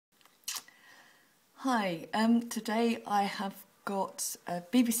Hi, today I have got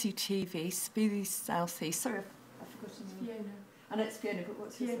BBC TV, BBC South East. Sorry, I've forgotten your name. Fiona. I know it's Fiona, but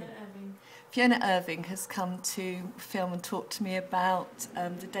what's your name? Fiona Irving. Fiona Irving has come to film and talk to me about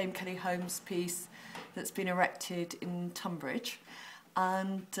the Dame Kelly Holmes piece that's been erected in Tunbridge.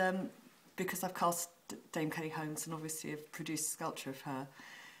 And because I've cast Dame Kelly Holmes and obviously have produced a sculpture of her,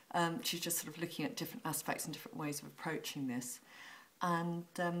 she's just sort of looking at different aspects and different ways of approaching this. And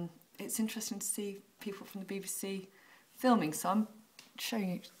it's interesting to see people from the BBC filming, so I'm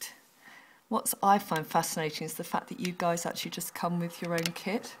showing you. What I find fascinating is the fact that you guys actually just come with your own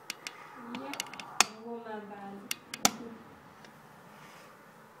kit. Yep, a one-man band.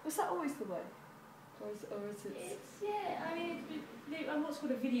 Was that always the way? Or is it... Yeah, I mean, I'm what's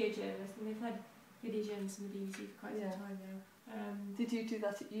called a video journalist, and they've had video journalists in the BBC for quite some time now. Did you do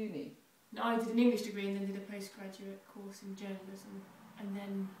that at uni? No, I did an English degree and then did a postgraduate course in journalism, and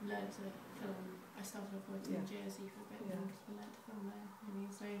then learned to film. I started off working in Jersey for a bit, and then learned to film there. I mean,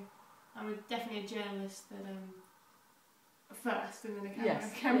 so I'm definitely a journalist that first, and then a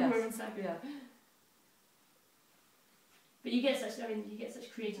camerawoman second. Yeah. But you get such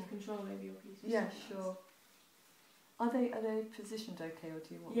creative control over your pieces. Yeah, sure. Are they positioned okay, or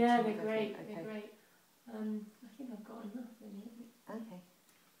do you want? Yeah, to they're great. Okay. They're great. I think I've got enough really. Okay.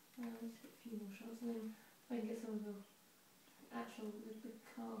 Let's get a few more shots, and then I can get some of the actual the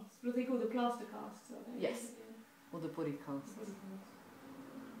casts. What are they called? The plaster casts, are they? Yes. Yeah. Or the body casts. The body casts.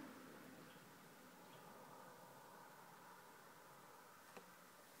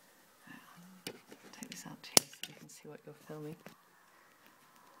 Take this out here so you can see what you're filming.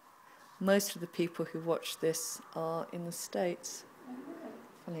 Most of the people who watch this are in the States.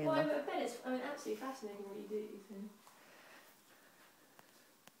 Funny enough. I bet it's absolutely fascinating what you do. So.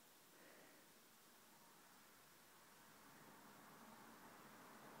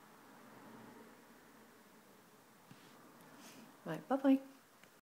 Right, bye-bye.